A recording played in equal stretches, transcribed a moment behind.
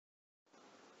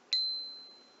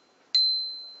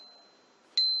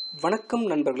வணக்கம்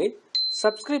நண்பர்களே.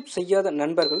 சப்ஸ்கிரைப் செய்யாத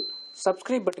நண்பர்கள்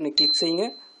சப்ஸ்கிரைப் பட்டனை கிளிக் செய்யுங்க.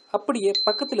 அப்படியே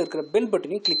பக்கத்தில் இருக்கிற பெல்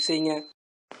பட்டனையும் கிளிக் செய்யுங்க.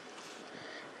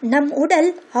 நம் உடல்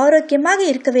ஆரோக்கியமாக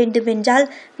இருக்க வேண்டும் என்றால்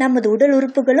நமது உடல்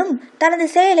உறுப்புகளும் தனது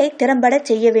செயலை திறம்பட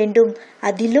செய்ய வேண்டும்.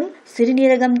 அதிலும்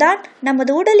சிறுநீரகம்தான்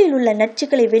நமது உடலில் உள்ள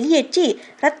நச்சுக்களை வெளியேற்றி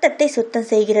இரத்தத்தை சுத்தம்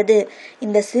செய்கிறது.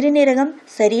 இந்த சிறுநீரகம்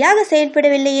சரியாக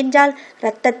செயல்படவில்லை என்றால்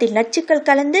இரத்தத்தில் நச்சுக்கள்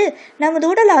கலந்து நமது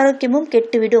உடல் ஆரோக்கியமும்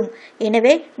கெட்டுவிடும்.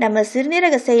 எனவே நம்ம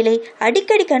சிறுநீரக செயலை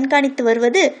அடிக்கடி கண்காணித்து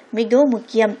வருவது மிகவும்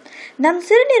முக்கியம். நம்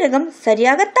சிறுநீரகம்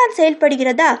சரியாகத்தான்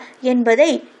செயல்படுகிறதா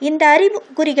என்பதை இந்த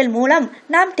அறிகுறிகள் மூலம்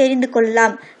நாம் தெரிந்து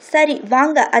கொள்ளலாம். சரி,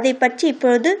 வாங்க அதை பற்றி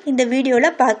இப்பொழுது இந்த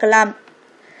வீடியோவில் பார்க்கலாம்.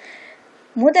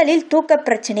 முதலில் தூக்க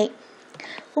பிரச்சனை.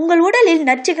 உங்கள் உடலில்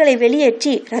நச்சுகளை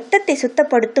வெளியேற்றி இரத்தத்தை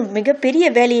சுத்தப்படுத்தும் மிகப்பெரிய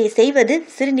வேலையை செய்வது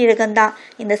சிறுநீரகம்தான்.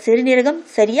 இந்த சிறுநீரகம்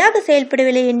சரியாக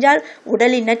செயல்படவில்லை என்றால்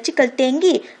உடலில் நச்சுக்கள்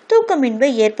தேங்கி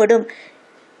தூக்கமின்மை ஏற்படும்.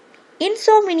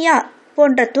 இன்சோமினியா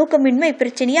போன்ற தூக்கமின்மை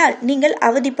பிரச்சனையால் நீங்கள்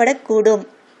அவதிப்படக்கூடும்.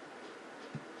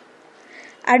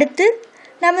 அடுத்து,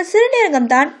 நம்ம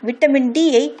சிறுநீரகம்தான் விட்டமின்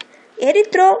டியை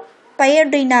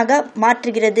எரித்ரோபயோடினாக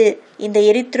மாற்றுகிறது. இந்த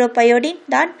எரித்ரோபயோடின்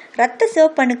தான் இரத்த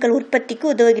சிவப்பணுக்கள் உற்பத்திக்கு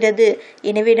உதவுகிறது.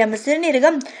 எனவே நம்ம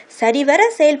சிறுநீரகம் சரிவர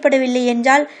செயல்படவில்லை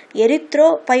என்றால்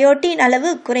எரித்ரோபயோடின் அளவு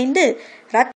குறைந்து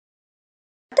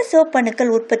இரத்த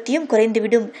சிவப்பணுக்கள் உற்பத்தியும்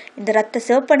குறைந்துவிடும். இந்த இரத்த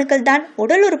சிவப்பணுக்கள் தான்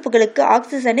உடல் உறுப்புகளுக்கு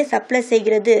ஆக்சிஜனை சப்ளை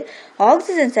செய்கிறது.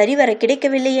 ஆக்சிஜன் சரிவர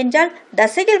கிடைக்கவில்லை என்றால்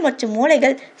தசைகள் மற்றும்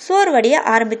மூளைகள் சோர்வடைய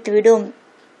ஆரம்பித்துவிடும்.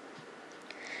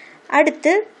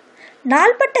 அடுத்து,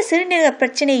 நாள்பட்ட சிறுநீரக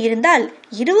பிரச்சனை இருந்தால்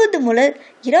 20 முதல்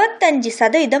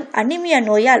 25% அனிமியா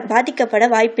நோயால் பாதிக்கப்பட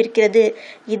வாய்ப்பிருக்கிறது.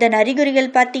 இதன்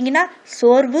அறிகுறிகள் பார்த்தீங்கன்னா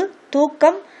சோர்வு,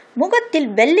 தூக்கம், முகத்தில்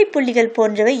வெள்ளை புள்ளிகள்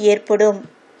போன்றவை ஏற்படும்.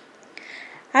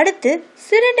 அடுத்து,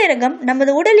 சிறுநீரகம்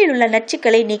நமது உடலில் உள்ள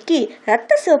நச்சுக்களை நீக்கி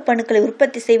இரத்த சிவப்பணுக்களை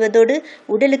உற்பத்தி செய்வதோடு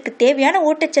உடலுக்கு தேவையான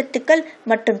ஊட்டச்சத்துக்கள்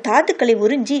மற்றும் தாதுக்களை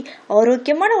உறிஞ்சி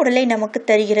ஆரோக்கியமான உடலை நமக்கு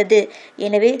தருகிறது.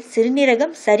 எனவே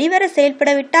சிறுநீரகம் சரிவர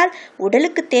செயல்படவிட்டால்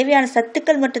உடலுக்கு தேவையான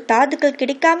சத்துக்கள் மற்றும் தாதுக்கள்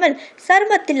கிடைக்காமல்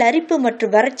சருமத்தில் அரிப்பு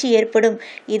மற்றும் வறட்சி ஏற்படும்.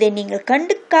 இதை நீங்கள்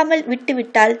கண்டுக்காமல்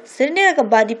விட்டுவிட்டால் சிறுநீரக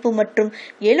பாதிப்பு மற்றும்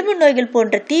எலும்பு நோய்கள்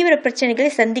போன்ற தீவிர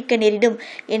பிரச்சனைகளை சந்திக்க நேரிடும்.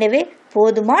 எனவே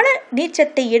போதுமான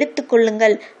நீர்ச்சத்தை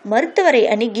எடுத்துக்கொள்ளுங்கள். மருத்துவரை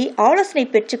அணுகி ஆலோசனை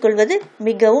பெற்றுக்கொள்வது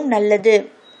மிகவும் நல்லது.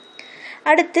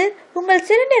 அடுத்து, உங்கள்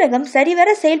சிறுநீரகம்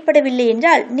சரிவர செயல்படவில்லை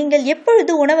என்றால் நீங்கள்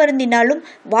எப்பொழுது உணவருந்தினாலும்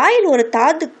வாயில் ஒரு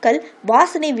தாதுக்கள்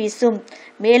வாசனை வீசும்.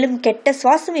 மேலும் கெட்ட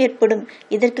சுவாசம் ஏற்படும்.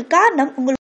 இதற்கு காரணம்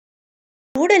உங்கள்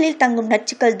உடலில் தங்கும்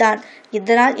நச்சுக்கள் தான்.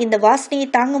 இதனால் இந்த வாசனையை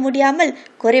தாங்க முடியாமல்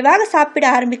குறைவாக சாப்பிட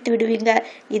ஆரம்பித்து விடுவீங்க.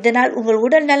 இதனால் உங்கள்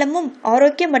உடல் நலமும்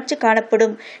ஆரோக்கியமற்று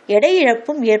காணப்படும். எடை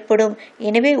இழப்பும் ஏற்படும்.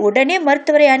 எனவே உடனே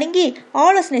மருத்துவரை அணுகி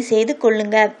ஆலோசனை செய்து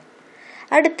கொள்ளுங்க.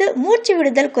 அடுத்து, மூச்சு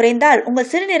விடுதல் குறைந்தால் உங்கள்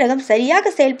சிறுநீரகம்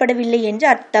சரியாக செயல்படவில்லை என்று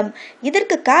அர்த்தம்.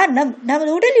 இதற்கு காரணம்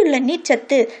நமது உடலில் உள்ள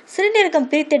நீர்ச்சத்து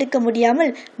சிறுநீரகம் பிரித்தெடுக்க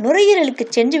முடியாமல் நுரையீரலுக்கு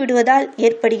சென்று விடுவதால்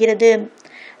ஏற்படுகிறது.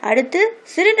 அடுத்து,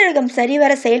 சிறுநீரகம்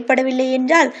சரிவர செயல்படவில்லை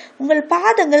என்றால் உங்கள்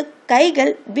பாதங்கள்,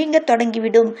 கைகள் வீங்க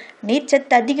தொடங்கிவிடும்.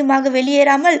 நீர்ச்சத்து அதிகமாக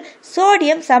வெளியேறாமல்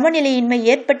சோடியம் சமநிலையின்மை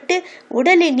ஏற்பட்டு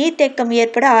உடலில் நீர்த்தேக்கம்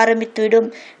ஏற்பட ஆரம்பித்துவிடும்.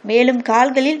 மேலும்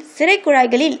கால்களில், சிரை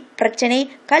குழாய்களில் பிரச்சனை,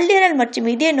 கல்லீரல் மற்றும்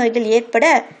இதய நோய்கள் ஏற்பட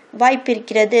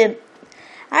வாய்ப்பிருக்கிறது.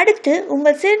 அடுத்து,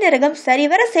 உங்கள் சிறுநீரகம்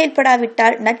சரிவர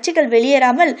செயல்படாவிட்டால் நச்சுகள்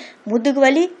வெளியேறாமல்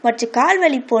முதுகுவலி மற்றும்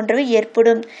கால்வலி போன்றவை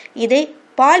ஏற்படும். இதை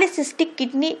பாலிசிஸ்டிக்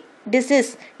கிட்னி டிசீஸ்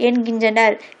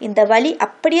என்கின்றனர். இந்த வலி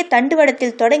அப்படியே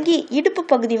தண்டுவடத்தில் தொடங்கி இடுப்பு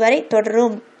பகுதி வரை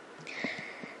தொடரும்.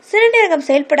 சிறுநீரகம்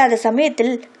செயல்படாத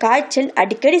சமயத்தில் காய்ச்சல்,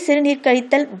 அடிக்கடி சிறுநீர்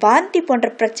கழித்தல், வாந்தி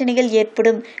போன்ற பிரச்சனைகள்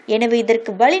ஏற்படும். எனவே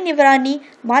இதற்கு வலி நிவாரணி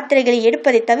மாத்திரைகளை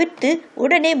எடுப்பதை தவிர்த்து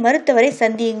உடனே மருத்துவரை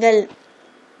சந்தியுங்கள்.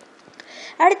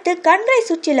 அடுத்து, கண்களை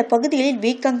சுற்றியுள்ள பகுதிகளில்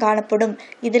வீக்கம் காணப்படும்.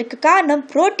 இதற்கு காரணம்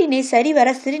புரோட்டீனை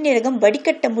சரிவர சிறுநீரகம்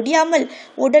வடிகட்ட முடியாமல்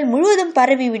உடல் முழுவதும்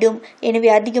பரவிவிடும்.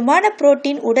 எனவே அதிகமான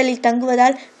புரோட்டீன் உடலில்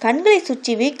தங்குவதால் கண்களை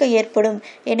சுற்றி வீக்கம் ஏற்படும்.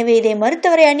 எனவே இதை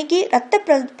மருத்துவரை அணுகி இரத்த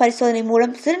பரிசோதனை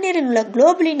மூலம் சிறுநீரில் உள்ள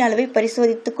குளோபுலின் அளவை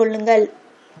பரிசோதித்துக் கொள்ளுங்கள்.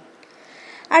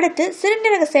 அடுத்து,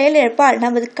 சிறுநீரக செயலிழப்பால்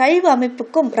நமது கழிவு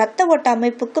அமைப்புக்கும் இரத்த ஓட்ட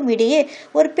அமைப்புக்கும் இடையே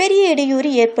ஒரு பெரிய இடையூறு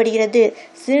ஏற்படுகிறது.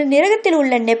 சிறுநீரகத்தில்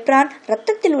உள்ள நெப்ரான்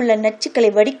இரத்தத்தில் உள்ள நச்சுக்களை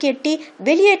வடிகட்டி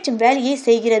வெளியேற்றும் வேலையை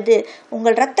செய்கிறது.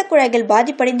 உங்கள் இரத்த குழாய்கள்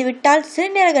பாதிப்படைந்து விட்டால்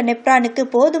சிறுநீரக நெப்ரானுக்கு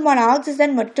போதுமான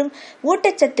ஆக்சிஜன் மற்றும்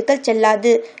ஊட்டச்சத்துக்கள்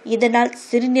செல்லாது. இதனால்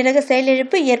சிறுநீரக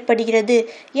செயலிழப்பு ஏற்படுகிறது.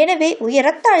 எனவே உயர்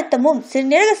இரத்த அழுத்தமும்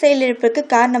சிறுநீரக செயலிழப்பிற்கு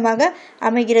காரணமாக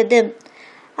அமைகிறது.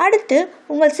 அடுத்து,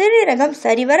 உங்கள் சிறுநீரகம்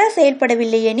சரிவர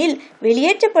செயல்படவில்லை எனில்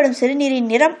வெளியேற்றப்படும் சிறுநீரின்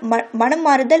நிறம், மனம்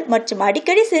மாறுதல் மற்றும்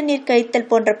அடிக்கடி சிறுநீர் கழித்தல்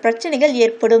போன்ற பிரச்சனைகள்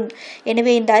ஏற்படும்.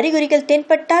 எனவே இந்த அறிகுறிகள்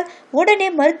தென்பட்டால் உடனே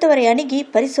மருத்துவரை அணுகி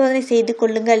பரிசோதனை செய்து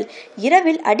கொள்ளுங்கள்.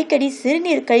 இரவில் அடிக்கடி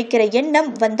சிறுநீர் கழிக்கிற எண்ணம்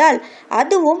வந்தால்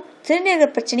அதுவும் சிறுநீரக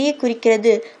பிரச்சனையை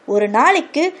குறிக்கிறது. ஒரு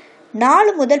நாளைக்கு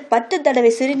 4 முதல் 10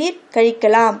 தடவை சிறுநீர்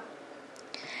கழிக்கலாம்.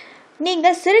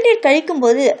 நீங்கள் சிறுநீர்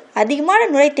கழிக்கும்போது அதிகமான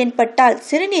நுரை தென்பட்டால்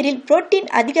சிறுநீரில் புரோட்டீன்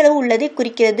அதிகளவு உள்ளதை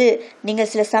குறிக்கிறது. நீங்கள்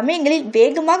சில சமயங்களில்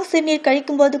வேகமாக சிறுநீர்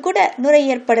கழிக்கும்போது கூட நுரை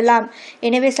ஏற்படலாம்.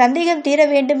 எனவே சந்தேகம் தீர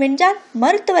வேண்டும் என்றால்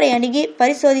மருத்துவரை அணுகி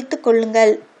பரிசோதித்துக்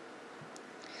கொள்ளுங்கள்.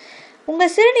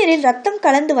 உங்கள் சிறுநீரில் ரத்தம்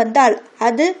கலந்து வந்தால்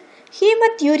அது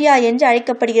ஹீமத்யூரியா என்று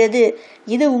அழைக்கப்படுகிறது.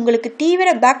 இது உங்களுக்கு தீவிர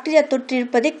பாக்டீரியா தொற்று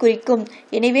இருப்பதை குறிக்கும்.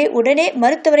 எனவே உடனே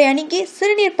மருத்துவரை அணுகி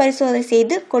சிறுநீர் பரிசோதனை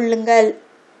செய்து கொள்ளுங்கள்.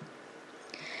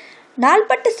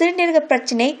 நாள்பட்ட சிறுநீரக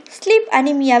பிரச்சனை ஸ்லீப்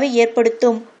அனிமியாவை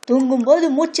ஏற்படுத்தும். தூங்கும்போது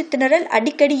மூச்சு திணறல்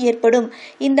அடிக்கடி ஏற்படும்.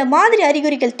 இந்த மாதிரி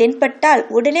அறிகுறிகள் தென்பட்டால்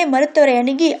உடனே மருத்துவரை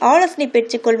அணுகி ஆலோசனை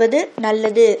பெற்றுக்கொள்வது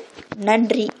நல்லது.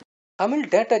 நன்றி. தமிழ்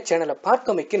டேட்டா சேனலை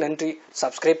பார்த்தமைக்கு நன்றி.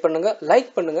 சப்ஸ்கிரைப் பண்ணுங்க,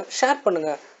 லைக் பண்ணுங்க, ஷேர்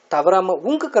பண்ணுங்க. தவறாம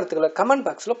உங்க கருத்துக்களை கமெண்ட்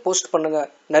பாக்ஸ்ல போஸ்ட் பண்ணுங்க.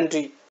 நன்றி.